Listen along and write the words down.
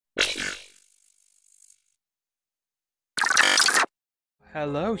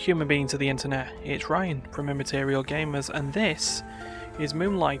Hello human beings of the internet, it's Ryan from Immaterial Gamers and this is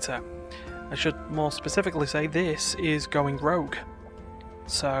Moonlighter. I should more specifically say this is Going Rogue.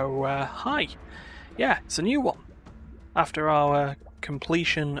 So, hi. Yeah, it's a new one. After our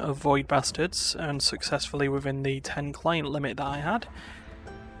completion of Void Bastards and successfully within the 10 client limit that I had,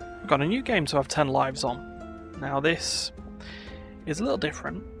 I've got a new game to have 10 lives on. Now this is a little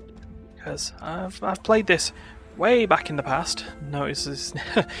different because I've played this way back in the past. Notice this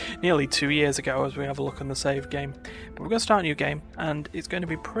is nearly 2 years ago as we have a look on the save game. But we're going to start a new game and it's going to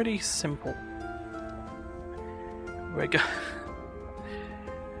be pretty simple.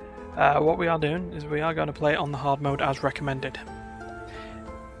 What we are doing is we are going to play it on the hard mode as recommended.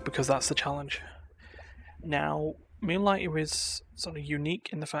 Because that's the challenge. Now, Moonlighter is sort of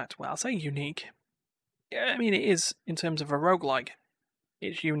unique in the fact, well, I'll say unique. Yeah, I mean, it is in terms of a roguelike.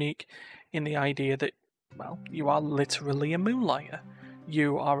 It's unique in the idea that, well, you are literally a moonlighter.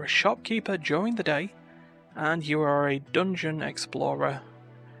 You are a shopkeeper during the day, and you are a dungeon explorer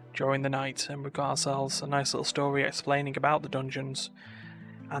during the night. And we've got ourselves a nice little story explaining about the dungeons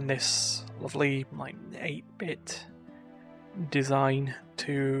and this lovely, like, 8-bit design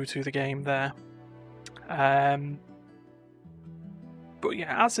to the game there. But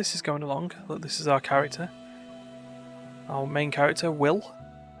yeah, as this is going along, look, this is our character. Our main character, Will.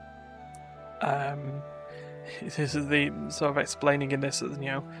 This is the sort of explaining in this that,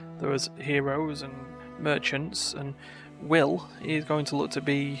 you know, there was heroes and merchants, and Will is going to look to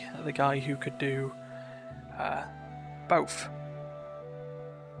be the guy who could do both.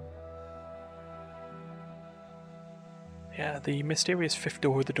 Yeah, the mysterious fifth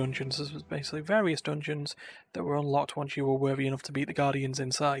door of the dungeons was basically various dungeons that were unlocked once you were worthy enough to beat the guardians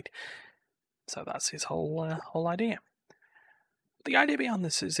inside. So that's his whole idea. The idea behind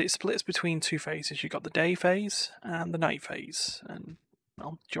this is it splits between two phases. You've got the day phase and the night phase. And,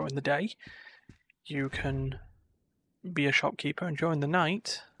 well, during the day, you can be a shopkeeper, and during the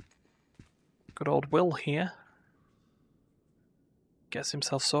night, good old Will here gets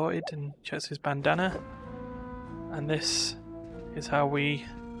himself sorted and checks his bandana. And this is how we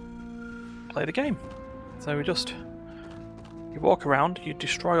play the game. So you walk around, you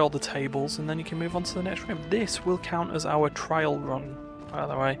destroy all the tables, and then you can move on to the next room. This will count as our trial run, by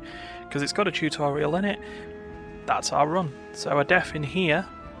the way, because it's got a tutorial in it. That's our run. So a death in here,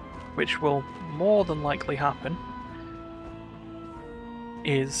 which will more than likely happen,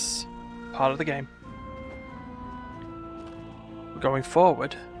 is part of the game. Going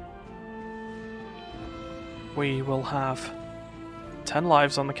forward, we will have 10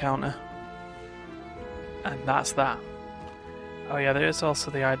 lives on the counter, and that's that. Oh yeah, there is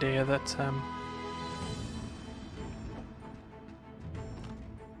also the idea that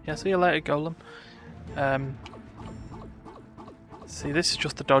yeah, see you later, Golem. See, this is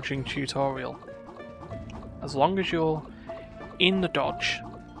just the dodging tutorial. As long as you're in the dodge,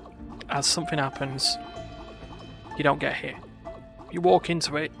 as something happens, you don't get hit. If you walk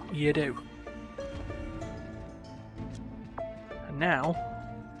into it, you do. And now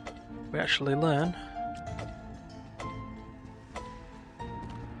we actually learn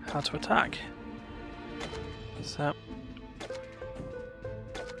how to attack. So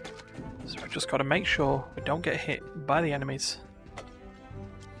we've just got to make sure we don't get hit by the enemies.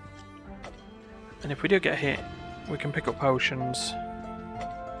 And if we do get hit, we can pick up potions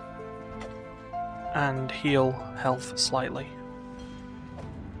and heal health slightly.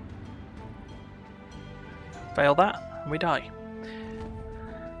 Fail that, and we die.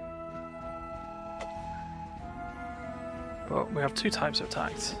 But we have two types of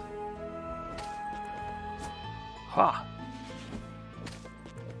attacks. Ha!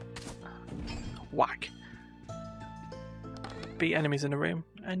 Whack. Beat enemies in a room,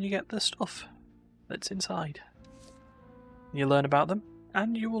 and you get the stuff that's inside. You learn about them,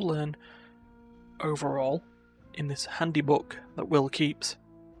 and you will learn overall in this handy book that Will keeps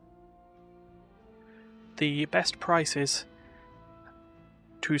the best prices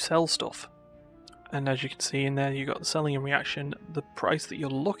to sell stuff. And as you can see in there, you've got the selling and reaction. The price that you're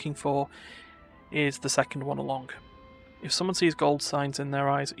looking for is the second one along. If someone sees gold signs in their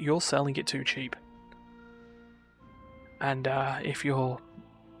eyes, you're selling it too cheap. And if your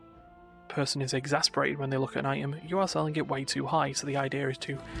person is exasperated when they look at an item, you are selling it way too high. So the idea is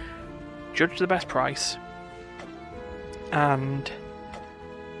to judge the best price and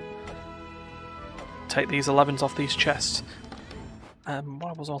take these 11s off these chests. What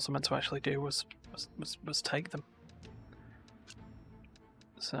I was also meant to actually do was take them.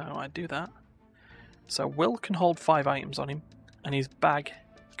 So I do that. So Will can hold 5 items on him, and his bag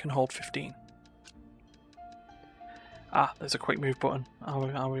can hold 15. Ah, there's a quick move button.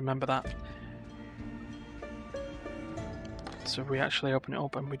 I'll remember that. So if we actually open it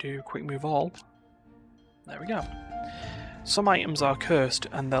up and we do quick move all, there we go. Some items are cursed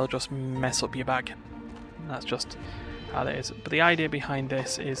and they'll just mess up your bag. That's just how it is. But the idea behind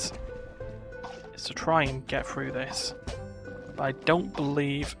this is to try and get through this. But I don't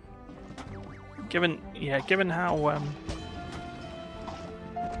believe, given how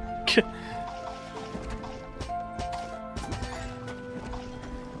if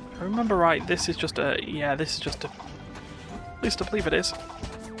I remember right, this is just a at least I believe it is.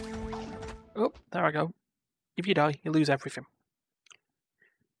 Oh, there I go. If you die, you lose everything.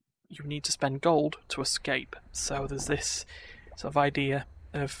 You need to spend gold to escape. So there's this sort of idea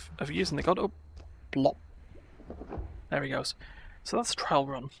of using the gold. Oh, blop. There he goes. So that's a trial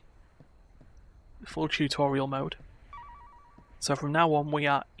run. Full tutorial mode. So from now on we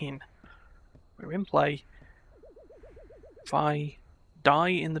are in. We're in play. If I die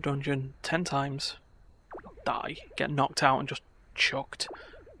in the dungeon 10 times, die, get knocked out and just chucked.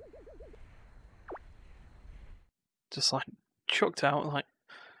 Just like chucked out, like,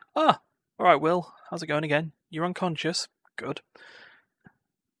 ah, alright Will, how's it going again? You're unconscious. Good.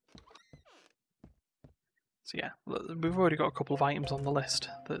 So yeah, we've already got a couple of items on the list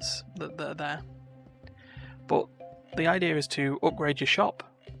that are there. But the idea is to upgrade your shop,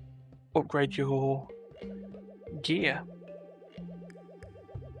 upgrade your gear.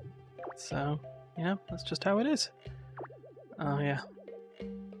 So, yeah, that's just how it is. Oh yeah.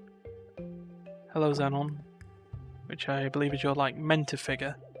 Hello Xenon, which I believe is your like mentor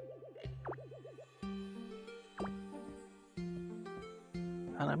figure.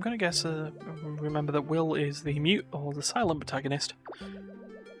 And I'm gonna guess, remember that Will is the mute or the silent protagonist.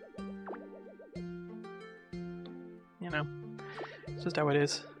 You know, it's just how it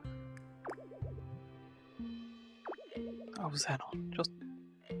is. Oh, Xenon, just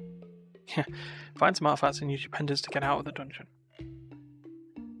find some artifacts and use your pendants to get out of the dungeon.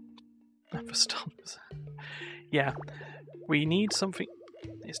 For stumps. Yeah, we need something.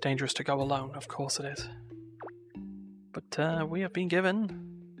 It's dangerous to go alone, of course it is. But we have been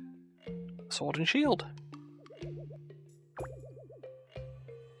given a sword and shield.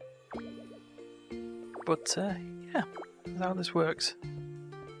 But yeah, that's how this works.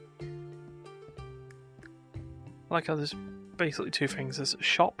 I like how there's basically two things. There's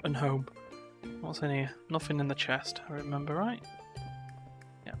shop and home. What's in here? Nothing in the chest, I remember right?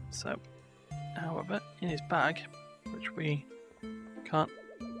 Yeah, so however, in his bag, which we can't.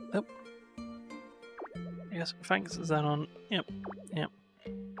 Oh. Yes, thanks, Xenon. Yep. I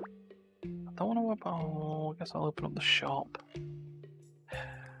don't want to open. Oh, I guess I'll open up the shop.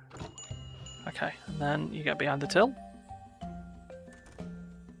 Okay, and then you get behind the till.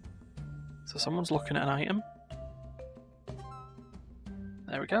 So someone's looking at an item.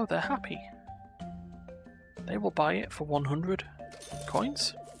 There we go, they're happy. They will buy it for 100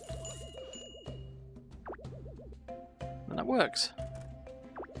 coins. And that works.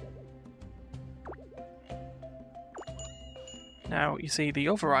 Now, you see, the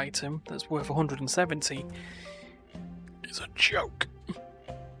other item that's worth 170 is a joke.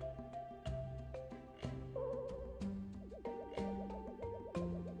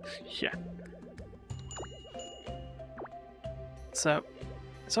 Yeah. So,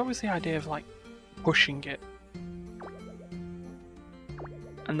 it's always the idea of, like, pushing it.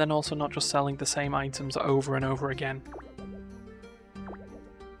 And then also not just selling the same items over and over again.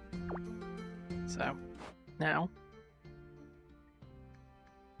 So, now...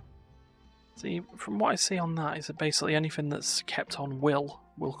 See, from what I see on that is that basically anything that's kept on will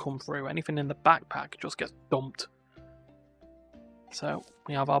come through. Anything in the backpack just gets dumped. So,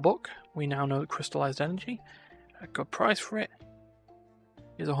 we have our book. We now know crystallized energy. A good price for it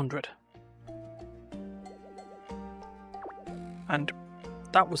is 100. And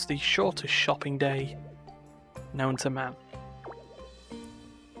that was the shortest shopping day known to man.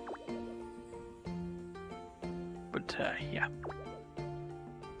 But, yeah.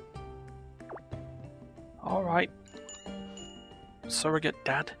 Alright. Surrogate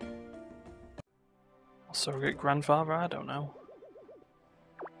dad? Or surrogate grandfather? I don't know.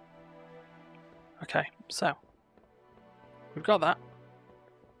 Okay, so. We've got that.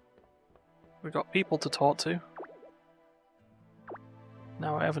 We've got people to talk to.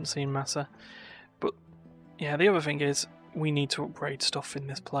 No, I haven't seen Massa. But, yeah, the other thing is, we need to upgrade stuff in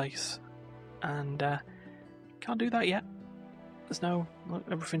this place. And, can't do that yet. There's no...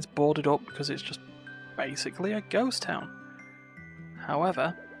 Everything's boarded up because it's just basically a ghost town.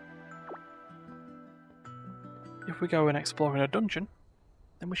 However, if we go and explore in a dungeon,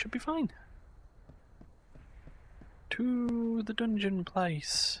 then we should be fine. to the dungeon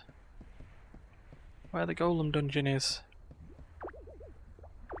place. Where the golem dungeon is.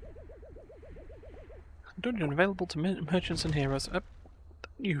 Dungeon available to merchants and heroes.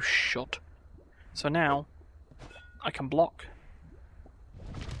 You shut. So now, I can block.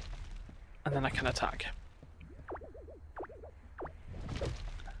 And then I can attack.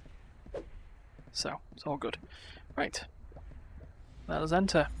 So, it's all good. Right. Let us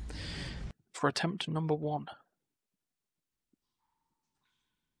enter for attempt number 1.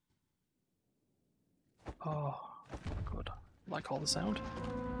 Oh, good. Like all the sound.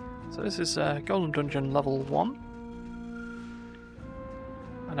 So this is Golem Dungeon level 1.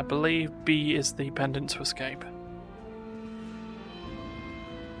 And I believe B is the pendant to escape.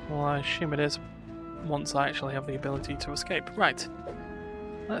 Well, I assume it is once I actually have the ability to escape. Right.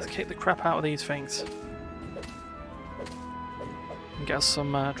 Let's kick the crap out of these things. And get us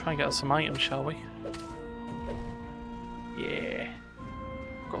some, try and get us some items, shall we? Yeah.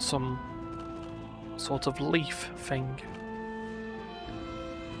 Got some sort of leaf thing.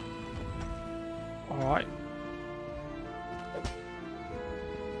 Alright.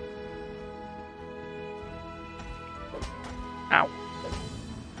 Ow.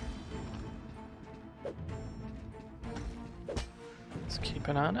 Let's keep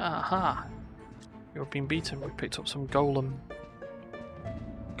an eye on it. Aha! You've been beaten. We picked up some golem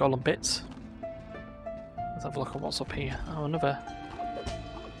bits. Let's have a look at what's up here. Oh, another.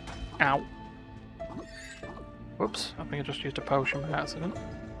 Ow. Whoops, I think I just used a potion by accident.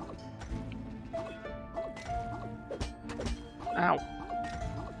 Ow.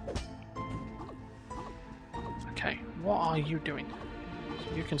 Okay, what are you doing?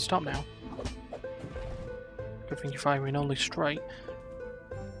 So you can stop now. Good thing you're firing only straight.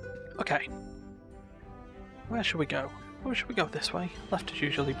 Okay. Where should we go? Where should we go? This way? Left is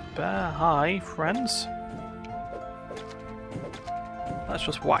usually better. Hi, friends. Let's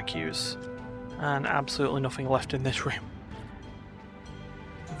just whack yous. And absolutely nothing left in this room.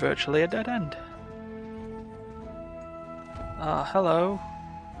 Virtually a dead end. Hello.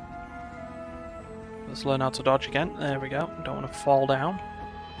 Let's learn how to dodge again. There we go. Don't want to fall down.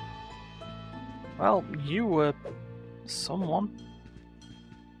 Well, you were someone.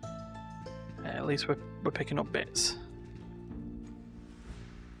 Yeah, at least we're picking up bits.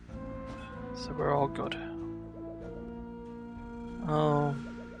 So we're all good. Oh.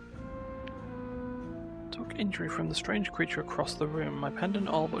 Took injury from the strange creature across the room. My pendant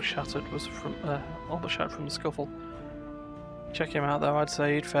all but shattered from the scuffle. Check him out though. I'd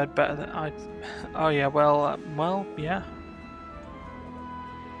say he'd fared better than I'd. Oh yeah. Well, yeah.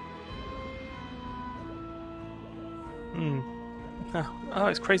 Oh,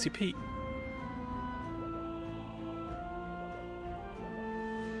 it's Crazy Pete.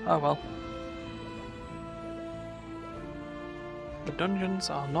 Oh well. The dungeons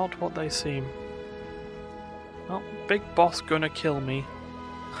are not what they seem. Well, big boss gonna kill me.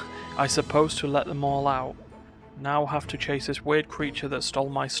 I suppose to let them all out. Now have to chase this weird creature that stole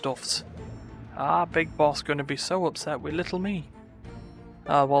my stuffs. Ah, big boss gonna be so upset with little me.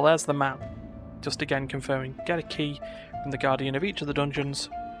 Ah, well there's the map. Just again confirming. Get a key from the guardian of each of the dungeons.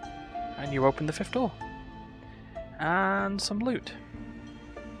 And you open the 5th door. And some loot.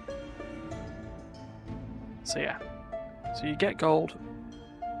 So yeah. So you get gold.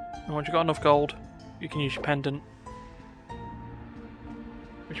 And once you've got enough gold, you can use your pendant.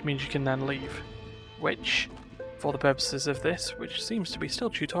 Which means you can then leave. Which, for the purposes of this, which seems to be still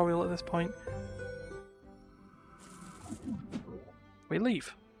tutorial at this point, we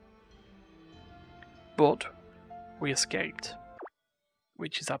leave. But we escaped.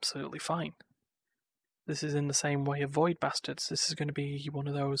 Which is absolutely fine. This is in the same way of Void Bastards. This is going to be one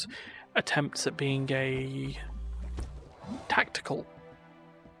of those attempts at being a tactical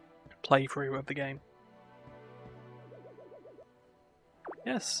playthrough of the game.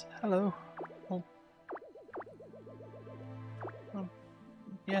 Yes, hello. Oh.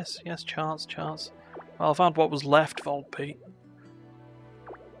 Yes, chance. Well, I found what was left, Vault Pete.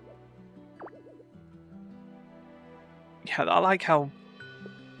 Yeah, I like how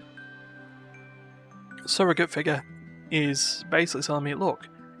Surrogate Figure is basically telling me, look,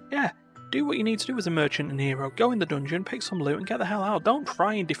 yeah, do what you need to do as a merchant and hero. Go in the dungeon, pick some loot, and get the hell out. Don't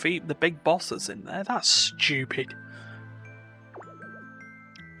try and defeat the big boss that's in there. That's stupid.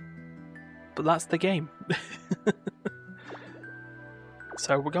 But that's the game.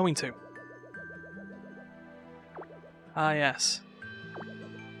 So we're going to. Ah, yes.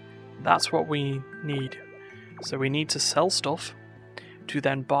 That's what we need. So we need to sell stuff to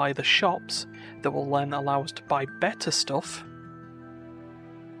then buy the shops that will then allow us to buy better stuff.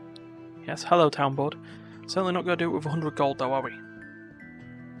 Yes, hello town board. Certainly not going to do it with 100 gold though, are we?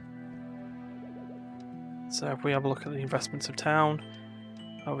 So if we have a look at the investments of town,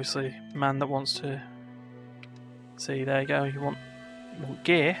 obviously man that wants to see, there you go, you want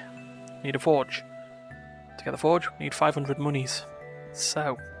gear, you need a forge. To get the forge, we need 500 monies.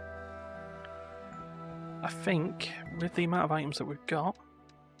 So I think with the amount of items that we've got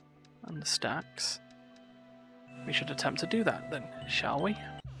and the stacks, we should attempt to do that then, shall we?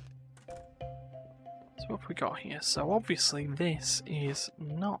 So what have we got here? So obviously this is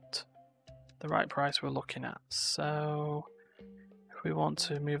not the right price we're looking at. So if we want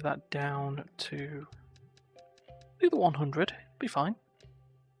to move that down to do the 100, be fine.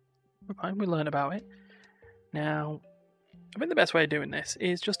 We're fine, we learn about it. Now, I think the best way of doing this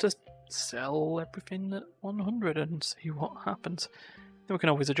is just to sell everything at 100 and see what happens. Then we can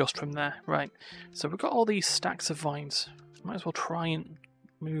always adjust from there. Right, so we've got all these stacks of vines. Might as well try and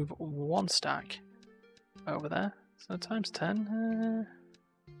move one stack over there. So times 10,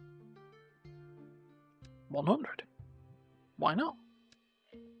 100. Why not?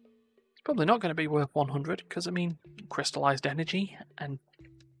 It's probably not going to be worth 100 because, I mean, crystallized energy and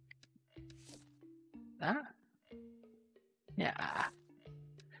that. Yeah.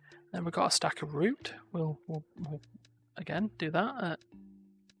 Then we've got a stack of root. We'll again do that at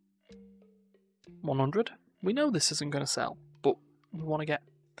 100. We know this isn't going to sell, but we want to get,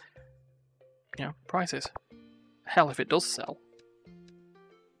 you know, prices. Hell, if it does sell,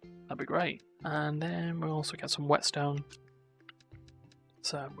 that'd be great. And then we'll also get some whetstone.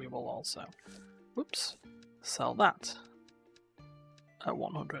 So we will also, whoops, sell that at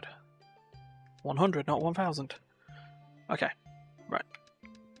 100. 100, not 1,000. Okay, right.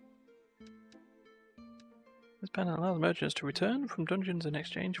 This pen allows merchants to return from dungeons in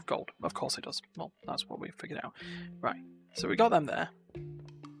exchange of gold. Of course it does. Well, that's what we figured out. Right, so we got them there.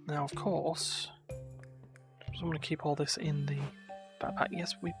 Now, of course, I just want to keep all this in the backpack.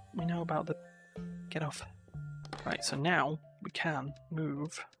 Yes, we know about the get off. Right, so now we can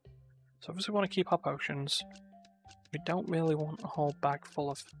move. So obviously we want to keep our potions. We don't really want a whole bag full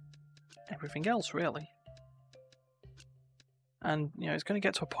of everything else, really. And, you know, it's going to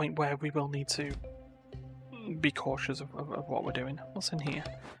get to a point where we will need to be cautious of what we're doing. What's in here?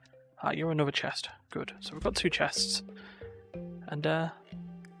 Ah, you're another chest. Good. So we've got 2 chests. And,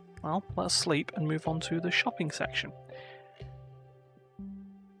 well, let's sleep and move on to the shopping section.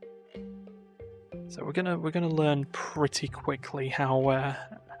 So we're gonna learn pretty quickly how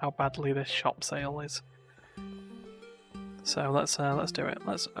badly this shop sale is. So let's do it.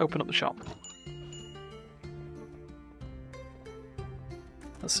 Let's open up the shop.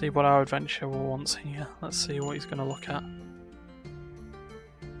 Let's see what our adventurer wants here. Let's see what he's going to look at.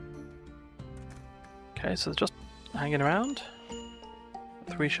 Okay, so just hanging around.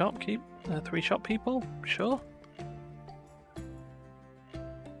 3 shop people, sure.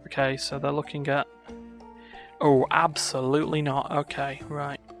 Okay, so they're looking at. Oh, absolutely not. Okay,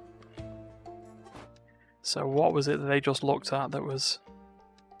 right. So what was it that they just looked at that was...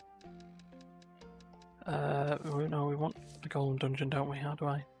 no, we want the golden dungeon, don't we? How do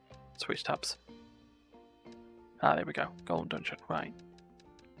I switch tabs? Ah, there we go. Golden dungeon, right.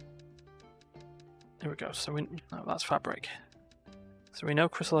 There we go. So no, that's fabric. So we know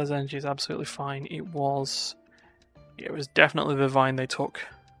crystallized energy is absolutely fine. It was definitely the vine they took.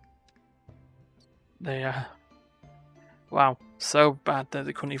 They wow, so bad that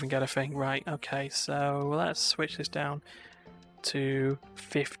they couldn't even get a thing. Right, okay, so let's switch this down to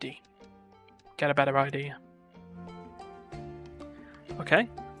 50. Get a better idea. Okay.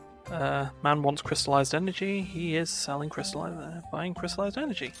 Man wants crystallized energy. He is selling buying crystallized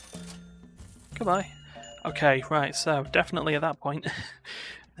energy. Goodbye. Okay, right, so definitely at that point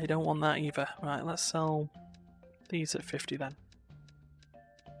they don't want that either. Right, let's sell these at 50 then.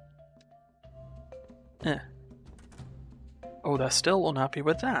 Oh, they're still unhappy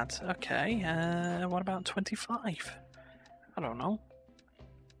with that. Okay, what about 25? I don't know. I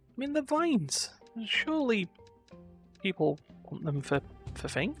mean, they're vines. Surely people want them for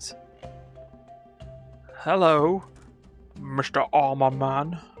things. Hello, Mr. Armor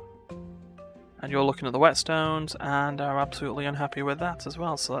Man. And you're looking at the whetstones and are absolutely unhappy with that as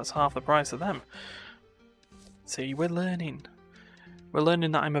well, so that's half the price of them. See, we're learning. We're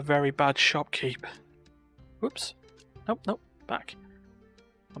learning that I'm a very bad shopkeep. Whoops. Nope, back.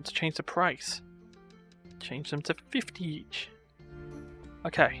 I want to change the price. Change them to 50 each.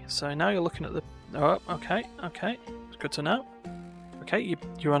 Okay, so now you're looking at the... Oh, okay, it's good to know. Okay,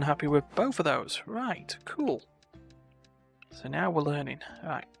 you're unhappy with both of those. Right, cool. So now we're learning.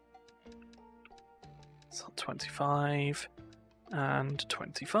 Right. So 25 and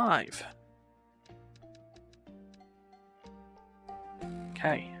 25.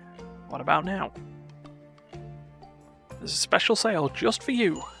 Okay, what about now? There's a special sale just for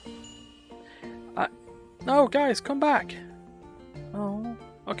you. No, guys, come back. Oh,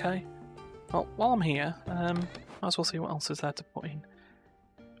 okay. Well, while I'm here, might as well see what else is there to put in.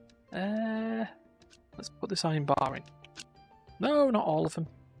 Let's put this iron bar in. No, not all of them.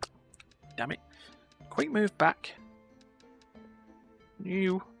 Damn it. Quick move back.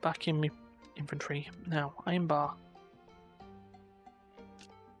 You back in my inventory. Now, iron bar.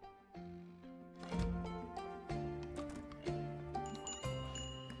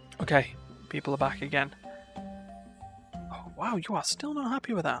 Okay, people are back again. Oh, wow, you are still not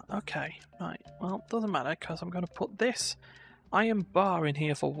happy with that. Okay, right. Well, doesn't matter, because I'm going to put this iron bar in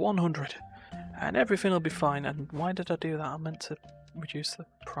here for 100. And everything will be fine. And why did I do that? I meant to reduce the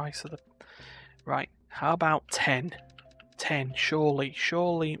price of the... Right, how about 10? 10,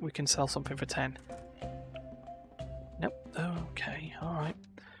 surely we can sell something for 10. Nope, okay, alright.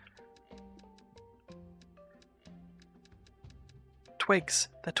 Twigs,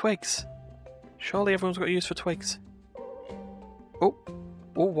 they're twigs. Surely everyone's got use for twigs. Oh,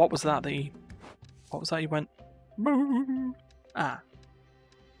 what was that he went... Ah.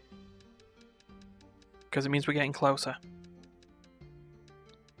 Because it means we're getting closer.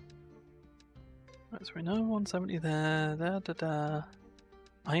 Right, so we know 170 there,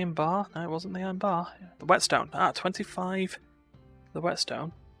 Iron bar? No, it wasn't the iron bar. The whetstone. 25. The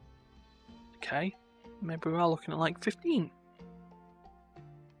whetstone. Okay. Maybe we are looking at like 15.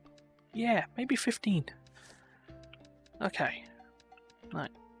 Yeah, maybe 15. Okay. Right.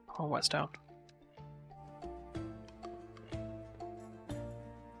 Oh, whetstone.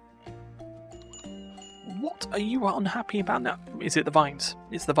 What are you unhappy about now? Is it the vines?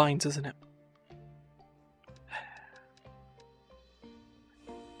 It's the vines, isn't it?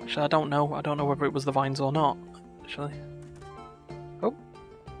 Actually, I don't know. I don't know whether it was the vines or not. Actually. Oh.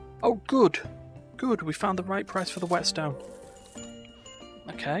 Oh, good. Good. We found the right price for the whetstone.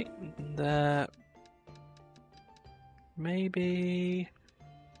 Okay. Maybe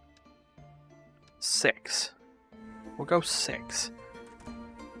 6. We'll go 6.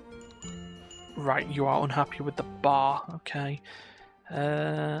 Right, you are unhappy with the bar. Okay.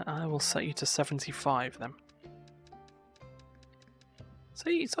 I will set you to 75 then.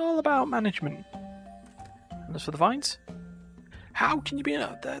 See, it's all about management. And as for the vines, how can you be?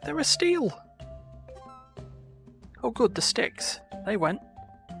 They're a steal. Oh, good, the sticks. They went.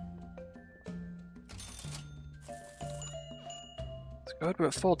 That's good. We're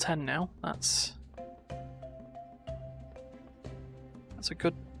at 410 now. That's a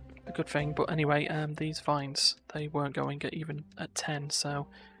good thing. But anyway, these vines, they weren't going even at 10. So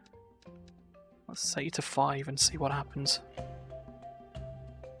let's set you to 5 and see what happens.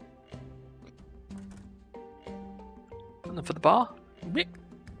 And then for the bar,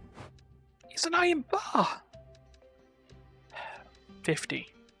 it's an iron bar. 50.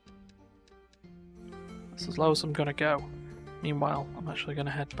 That's as low as I'm gonna go. Meanwhile, I'm actually gonna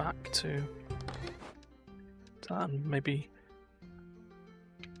head back to that and maybe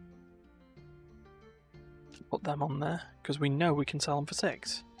put them on there because we know we can sell them for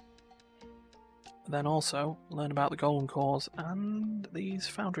 6. But then also learn about the golden cores and these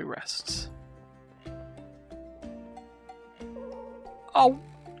foundry rests. Oh,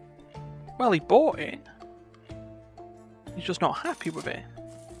 well, he bought it. He's just not happy with it.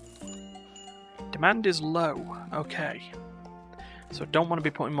 Demand is low. Okay. So don't want to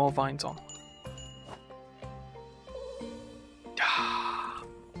be putting more vines on.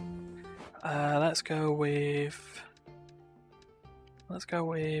 Let's go with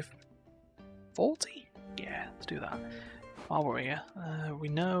 40? Yeah, let's do that. While we're here, we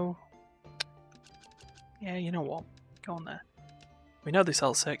know... Yeah, you know what? Go on there. We know they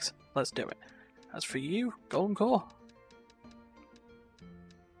sell 6. Let's do it. As for you, golden core,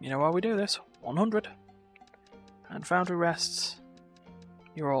 you know why we do this? 100. And foundry rests,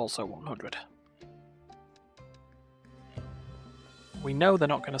 you're also 100. We know they're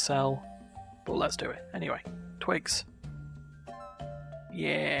not going to sell, but let's do it. Anyway, twigs.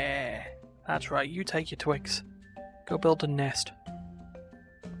 Yeah, that's right. You take your twigs. Go build a nest.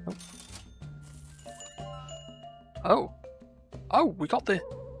 Oh. Oh, we got the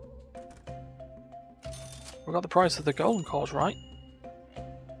price of the golden cores right.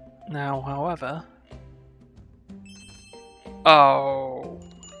 Now, however,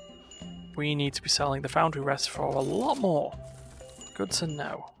 we need to be selling the foundry rest for a lot more. Good to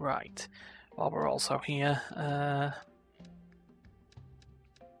know. Right. While we're also here,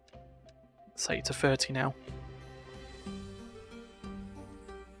 say to 30 now.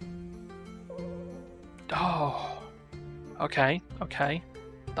 Oh. Okay, okay.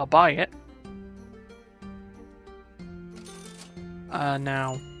 They'll buy it.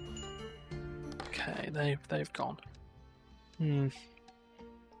 Now. Okay, they've gone.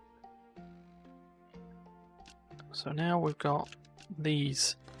 So now we've got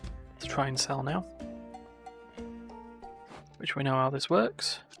these to try and sell now, which we know how this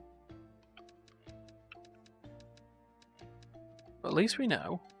works. But at least we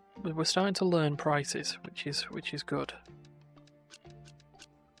know we're starting to learn prices, which is good.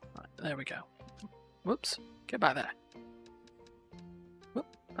 Right, there we go. Whoops! Get back there. Whoop!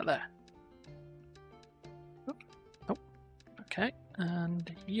 Back there. Whoop. Oh. Okay,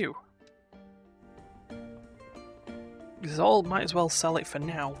 and you. This all might as well sell it for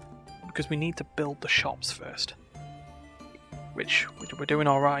now, because we need to build the shops first. Which we're doing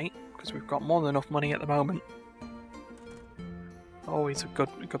alright, because we've got more than enough money at the moment. Always a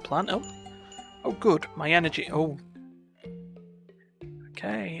good plan. Oh good, my energy. Oh.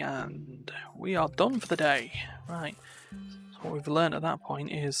 Okay, and we are done for the day. Right. So what we've learned at that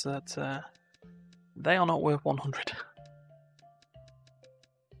point is that they are not worth 100.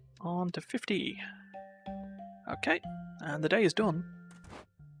 On to 50. Okay, and the day is done.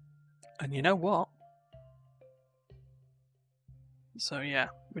 And you know what? So yeah,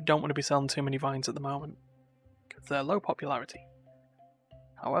 we don't want to be selling too many vines at the moment, because they're low popularity.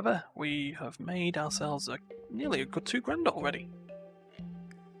 However, we have made ourselves nearly a good 2 grand already.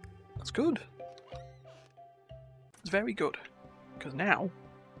 That's good. It's very good. Because now,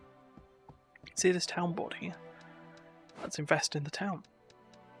 see this town board here? Let's invest in the town.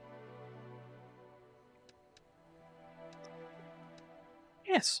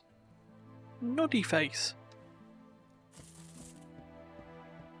 Yes. Noddy face.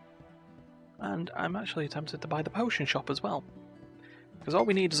 And I'm actually tempted to buy the potion shop as well. Because all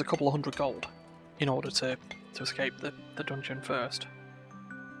we need is a couple of 100 gold in order to escape the dungeon first.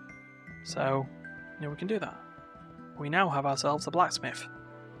 So, yeah, we can do that. We now have ourselves a blacksmith,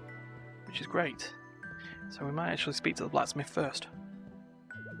 which is great. So we might actually speak to the blacksmith first.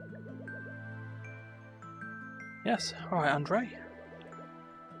 Yes, alright, Andre.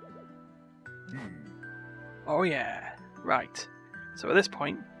 Oh yeah, right. So at this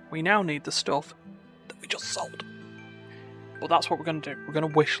point, we now need the stuff that we just sold. But that's what we're going to do. We're going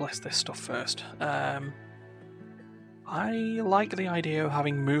to wish list this stuff first. I like the idea of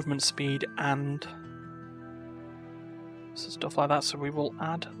having movement speed and stuff like that, so we will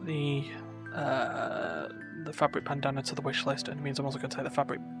add the fabric bandana to the wish list, and it means I'm also going to take the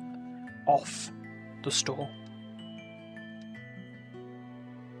fabric off the store.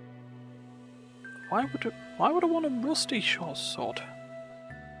 Why would I want a rusty short sword?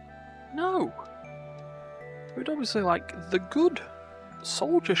 No! We'd obviously like the good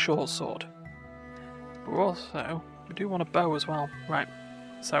soldier short sword. But also, we do want a bow as well. Right,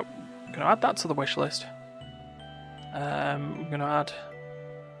 so I'm going to add that to the wish list. I'm going to add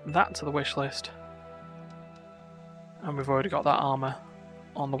that to the wish list. And we've already got that armour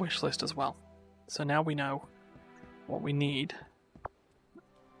on the wish list as well. So now we know what we need.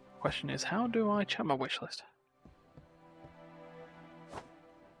 Question is, how do I check my wish list?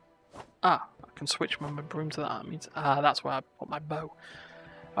 Ah, I can switch my broom to that. It means, that's where I put my bow.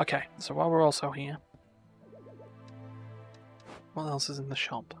 Okay, so while we're also here, what else is in the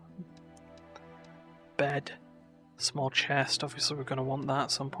shop? Bed, small chest. Obviously, we're going to want that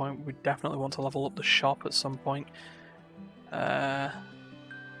at some point. We definitely want to level up the shop at some point.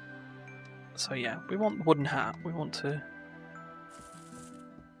 So yeah, we want wooden hat. We want a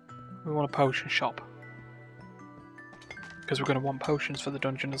potion shop, because we're going to want potions for the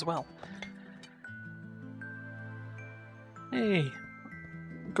dungeon as well. Hey,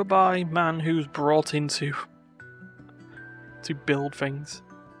 goodbye, man who's brought in to build things.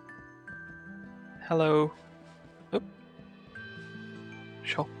 Hello. Oh.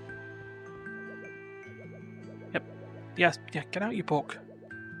 Sure. Yep. Yes. Yeah. Get out your book.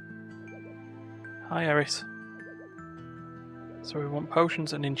 Hi, Eris. So we want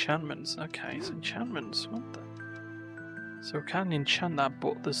potions and enchantments. Okay, so enchantments. What the? So we can enchant that,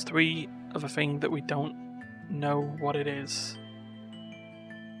 but there's 3 of a thing that we don't know what it is.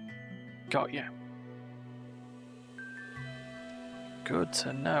 Got you. Good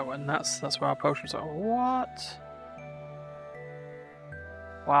to know, and that's where our potions are. What?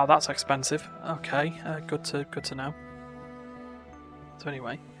 Wow, that's expensive. Okay, good to know. So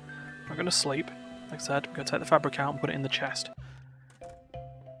anyway, we're gonna sleep. Like I said, we're gonna take the fabric out and put it in the chest.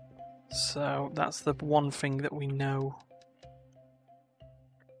 So that's the one thing that we know.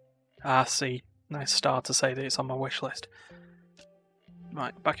 Ah, see. Nice start to say that it's on my wish list.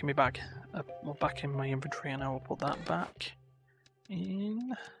 Right, back in my bag. Well, back in my inventory, and I will put that back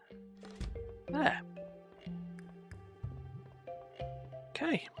in there.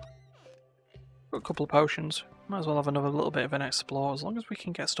 Okay. Got a couple of potions. Might as well have another little bit of an explore, as long as we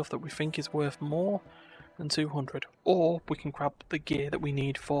can get stuff that we think is worth more than 200. Or we can grab the gear that we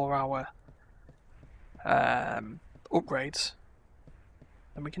need for our upgrades.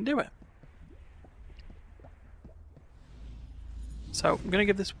 Then we can do it. So I'm going to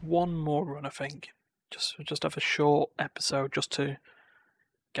give this one more run, I think. Just have a short episode just to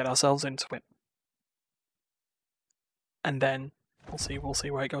get ourselves into it. And then we'll see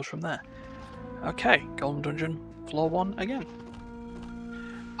where it goes from there. Okay, Golden Dungeon, floor 1 again.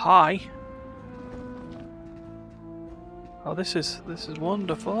 Hi. Oh, this is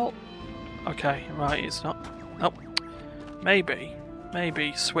wonderful. Okay, right, it's not. Nope.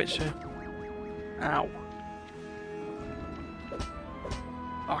 Maybe switch to. Ow.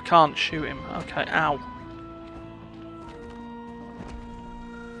 I can't shoot him. Okay, ow.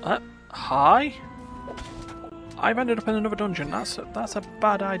 Hi. I've ended up in another dungeon. That's a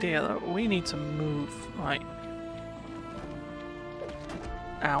bad idea. We need to move. Right.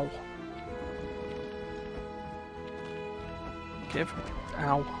 Ow. Give.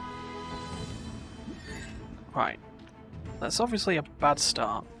 Ow. Right. That's obviously a bad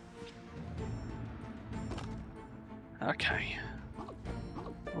start. Okay.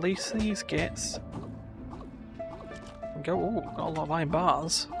 Release these gits. And go. Ooh, got a lot of iron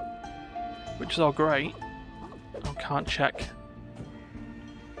bars. Which is all great. Oh, can't check.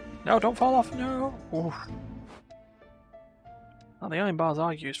 No, don't fall off. No. Oof. Oh, the iron bars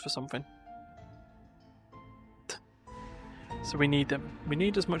are used for something. So we need them. We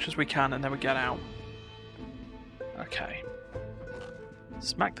need as much as we can and then we get out. Okay.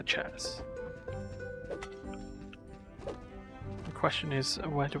 Smack the chairs. The question is,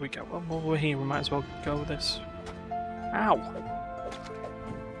 where do we go? Well, we're here. We might as well go this. Ow!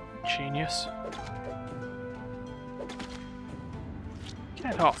 Genius.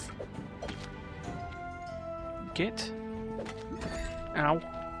 Get off. Get. Ow.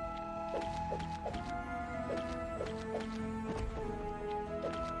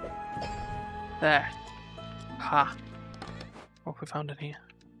 There. Ha. What have we found in here?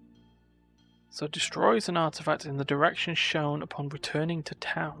 So destroys an artifact in the direction shown upon returning to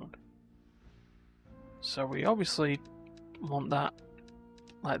town. So we obviously want that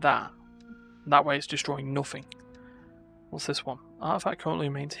like that. That way it's destroying nothing. What's this one? Artifact currently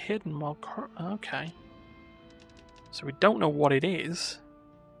remains hidden while... Okay. So we don't know what it is.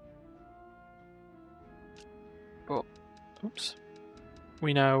 But... Oops.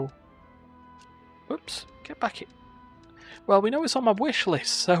 We know... Oops. Get back here. Well, we know it's on my wish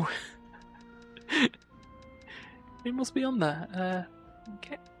list, so... it must be on there.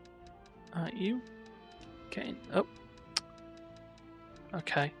 Get... you? Get in. Oh.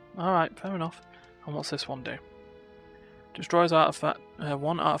 Okay. Alright, fair enough. And what's this one do? Destroys artifact,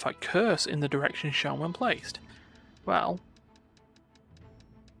 one artifact curse in the direction shown when placed. Well,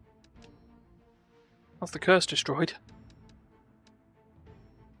 that's the curse destroyed.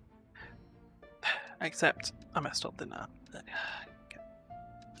 Except I messed up, didn't I?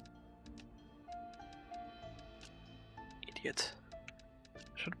 Idiot.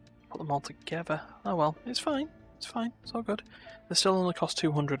 Should put them all together. Oh well, it's fine. It's fine. It's all good. They still only cost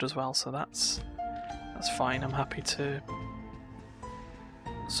 200 as well, so that's fine. I'm happy to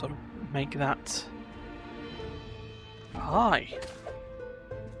sort of make that. Hi.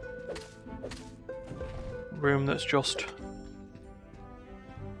 Room that's just...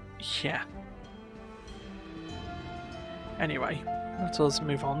 Yeah. Anyway, let us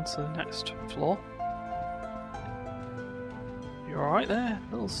move on to the next floor. You alright there?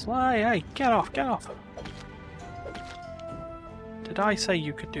 Little sly? Hey, get off, get off! Did I say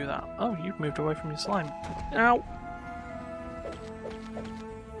you could do that? Oh, you've moved away from your slime. Ow!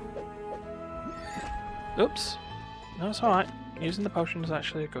 Oops. No, it's alright. Using the potion is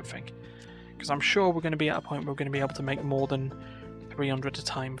actually a good thing. Because I'm sure we're going to be at a point where we're going to be able to make more than 300 a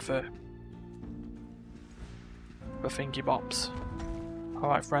time for thingy bops.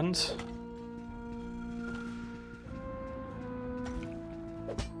 Alright, friends.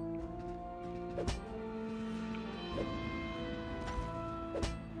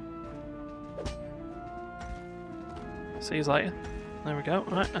 See you later. There we go.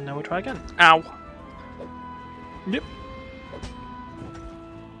 Right, and now we'll try again. Ow! Yep.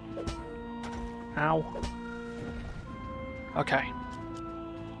 Ow. Okay.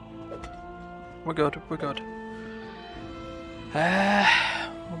 We're good, we're good. What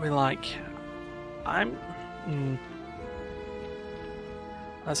are we like? I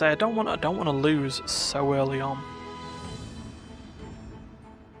say I don't want to lose so early on.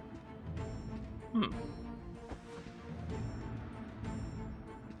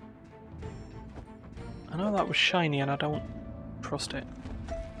 was shiny and I don't trust it.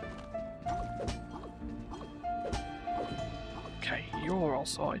 Okay, you're all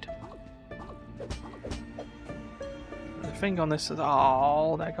sorted. The thing on this is,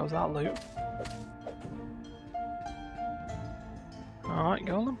 oh, there goes that loot. Alright,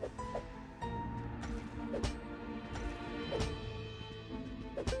 golem.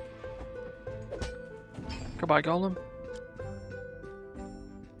 Goodbye, golem.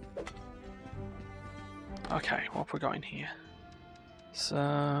 Okay, what have we got in here? So,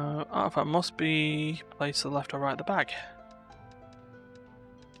 artifact must be placed to the left or right of the bag.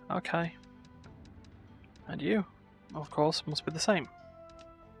 Okay. And you, of course, must be the same.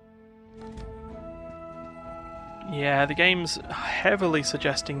 Yeah, the game's heavily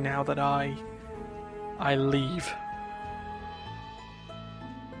suggesting now that I leave.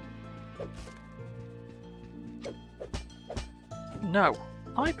 No,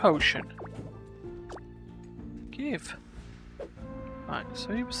 eye potion. Give. Right,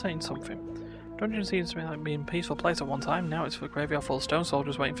 so he was saying something. Dungeon seems to be like being a peaceful place at one time. Now it's for a graveyard full of stone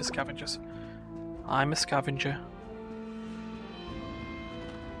soldiers waiting for scavengers. I'm a scavenger.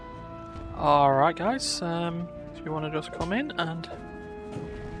 Alright guys, if you want to just come in and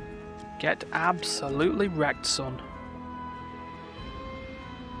get absolutely wrecked, son.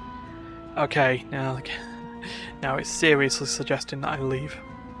 Okay, now it's seriously suggesting that I leave.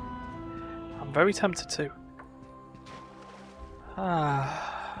 I'm very tempted to.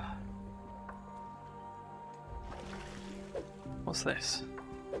 What's this?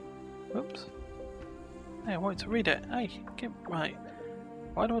 Whoops. Hey, I wanted to read it. Hey, get right.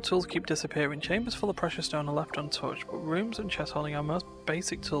 Why do our tools keep disappearing? Chambers full of precious stone are left untouched, but rooms and chests holding our most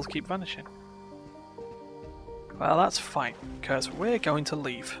basic tools keep vanishing. Well, that's fine, because we're going to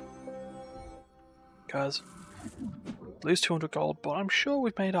leave. Because lose 200 gold, but I'm sure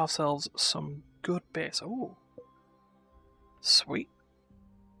we've made ourselves some good bits. Ooh. Sweet.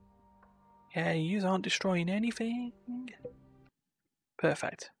 Yeah, you aren't destroying anything.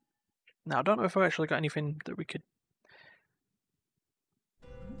 Perfect. Now, I don't know if I've actually got anything that we could...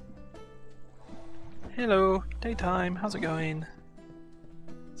 Hello, daytime, how's it going?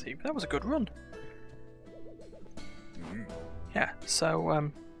 See, that was a good run. Yeah,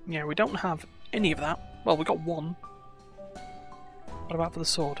 so, yeah, we don't have any of that. Well, we got one. What about for the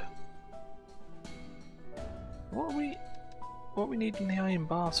sword? What are we needing the iron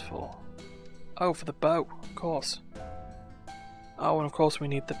bars for? Oh, for the bow, of course. Oh, and of course we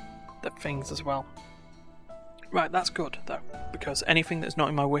need the things as well. Right, that's good, though, because anything that's not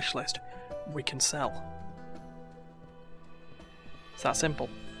in my wish list, we can sell. It's that simple.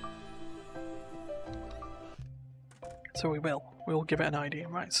 So we will. We'll give it an idea.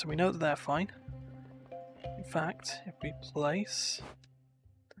 Right, so we know that they're fine. In fact, if we place...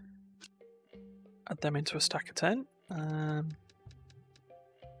 add them into a stack of 10.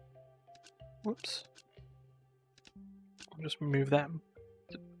 Whoops. I'll just remove them,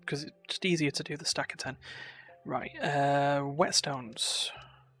 because it's just easier to do the stack of 10. Right, whetstones.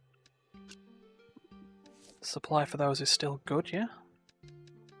 Supply for those is still good, yeah?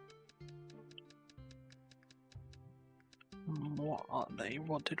 What are they?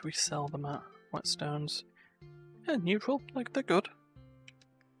 What did we sell them at? Whetstones. Yeah, neutral, like they're good.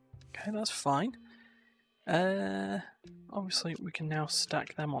 Okay, that's fine. Obviously we can now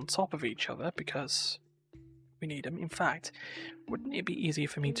stack them on top of each other because we need them. In fact, wouldn't it be easier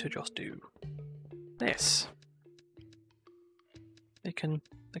for me to just do this? They can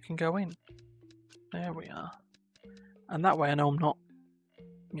go in. There we are. And that way I know I'm not,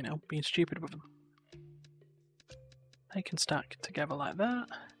 you know, being stupid with them. They can stack together like that.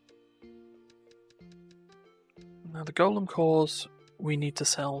 Now the golem cores we need to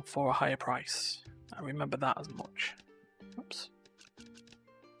sell for a higher price. I remember that as much. Oops.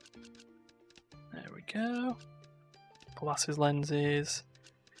 There we go. Glasses, lenses.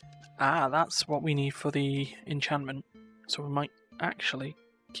 Ah, that's what we need for the enchantment. So we might actually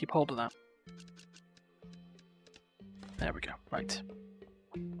keep hold of that. There we go. Right.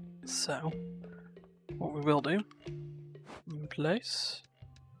 So, what we will do, place,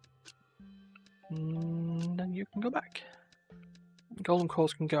 and then you can go back. Golden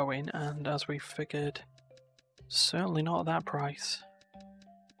cores can go in, and as we figured, certainly not at that price.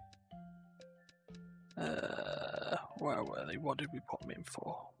 Where were they? What did we put them in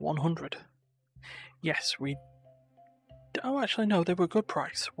for? 100. Yes, we... Oh, actually, no, they were a good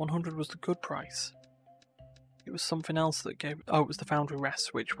price. 100 was the good price. It was something else that gave... Oh, it was the Foundry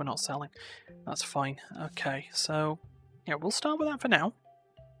Rest, which we're not selling. That's fine. Okay, so... Yeah, we'll start with that for now.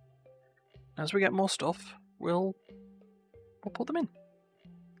 As we get more stuff, we'll put them in.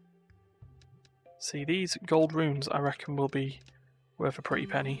 See, these gold runes I reckon will be worth a pretty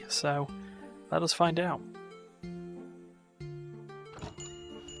penny, so let us find out.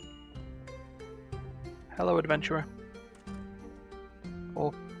 Hello, adventurer.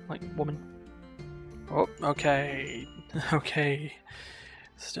 Or, like, woman. Oh, okay. Okay.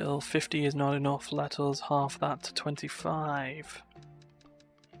 Still, 50 is not enough. Let us half that to 25.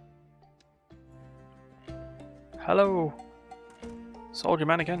 Hello. Soldier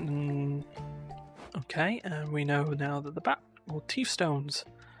man again. Okay, and we know now that the bat or teeth stones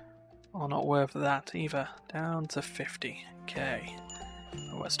are not worth that either. Down to 50. Okay.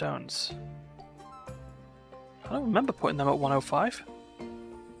 What stones? I don't remember putting them at 105.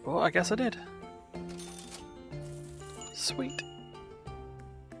 But I guess I did. Sweet.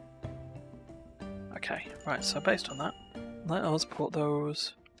 Okay, right, so based on that, let us put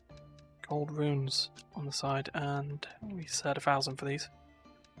those gold runes on the side, and we said 1,000 for these.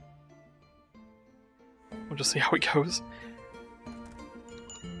 We'll just see how it goes.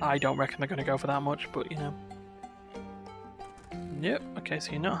 I don't reckon they're going to go for that much, but you know. Yep, okay,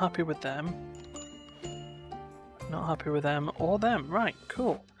 so you're not happy with them. Not happy with them or them. Right,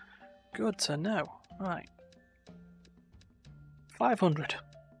 cool. Good to know. Right. 500.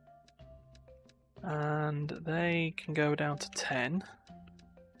 And they can go down to 10.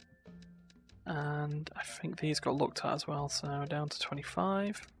 And I think these got looked at as well, so down to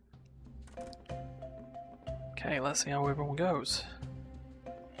 25. Okay, let's see how everyone goes.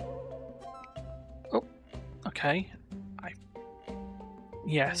 Oh, okay.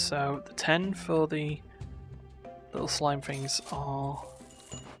 Yeah, so the 10 for the little slime things are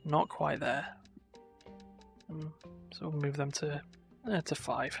not quite there. So we'll move them to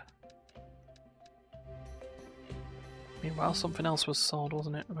 5. Meanwhile, something else was sold,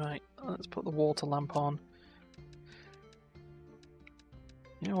 wasn't it? Right, let's put the water lamp on.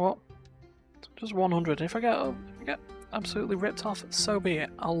 You know what? Just 100. If I get absolutely ripped off, so be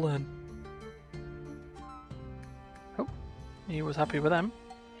it. I'll learn. Oh, he was happy with them.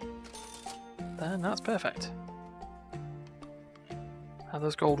 Then that's perfect. Now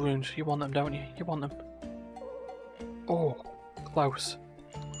those gold runes, you want them, don't you? You want them. Oh, close.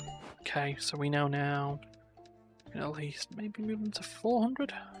 Okay, so we know now. At least maybe move them to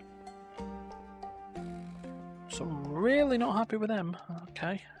 400. So I'm really not happy with them.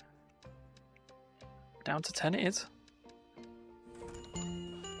 Okay. Down to 10 it is.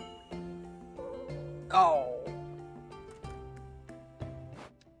 Oh.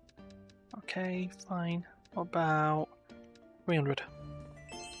 Okay, fine. What about 300?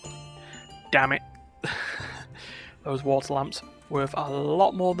 Damn it. Those water lamps worth a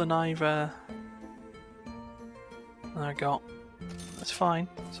lot more than I got. That's fine.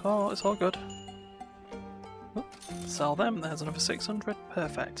 It's all good. Oh, sell them. There's another 600.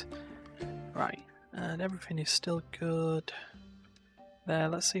 Perfect. Right. And everything is still good. There,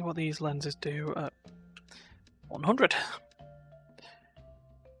 let's see what these lenses do at 100.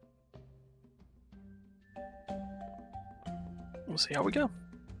 We'll see how we go.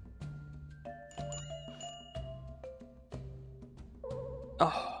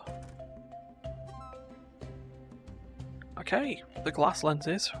 Oh. Okay, the glass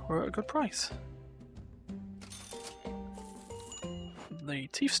lenses were at a good price. The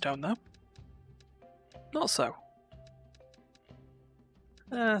teeth stone though, not so.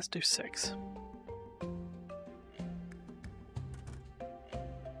 Let's do 6.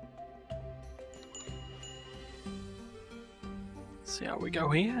 See how we go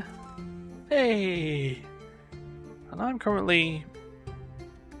here. Hey! And I'm currently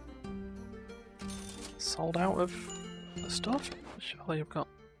sold out of the stuff. Surely I've got...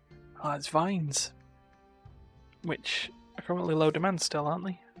 Ah, it's vines. Which are currently low demand still, aren't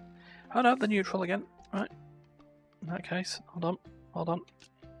they? Oh no, they're neutral again. Right. In that case, hold on. Hold on.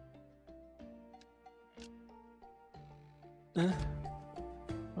 Might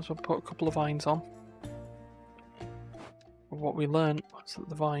as well put a couple of vines on. What we learned was that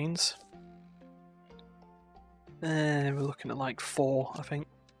the vines... we're looking at like 4, I think.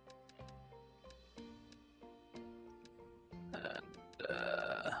 And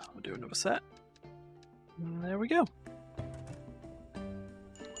we'll do another set. And there we go.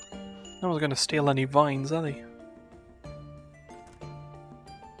 No one's going to steal any vines, are they?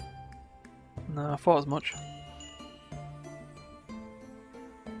 No, I thought as much.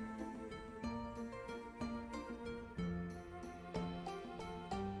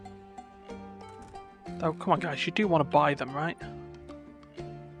 Oh, come on guys, you do want to buy them, right?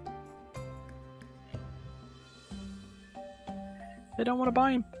 They don't want to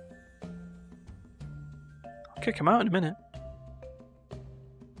buy them. I'll kick them out in a minute.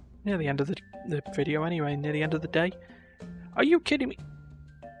 Near the end of the the video anyway, near the end of the day. Are you kidding me?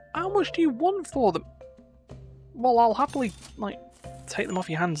 How much do you want for them? Well, I'll happily, like, take them off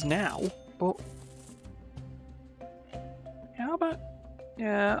your hands now, but... Yeah, how about...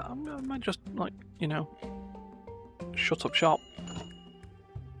 Yeah, I might just, like, you know, shut up shop.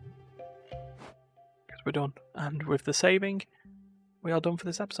 Because we're done. And with the saving, we are done for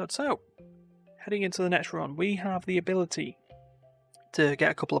this episode. So, heading into the next run, we have the ability to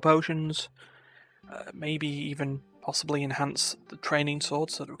get a couple of potions, maybe even possibly enhance the training sword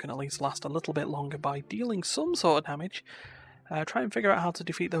so that we can at least last a little bit longer by dealing some sort of damage. Try and figure out how to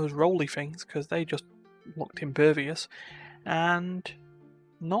defeat those roly things, because they just looked impervious. And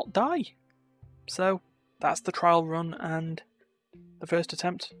not die. So that's the trial run and the first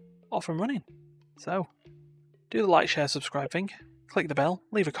attempt off and running. So do the like, share, subscribe thing, click the bell,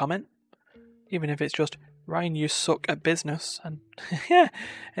 leave a comment, even if it's just Ryan, you suck at business, and yeah,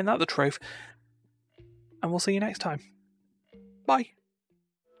 ain't that the truth? And we'll see you next time. Bye.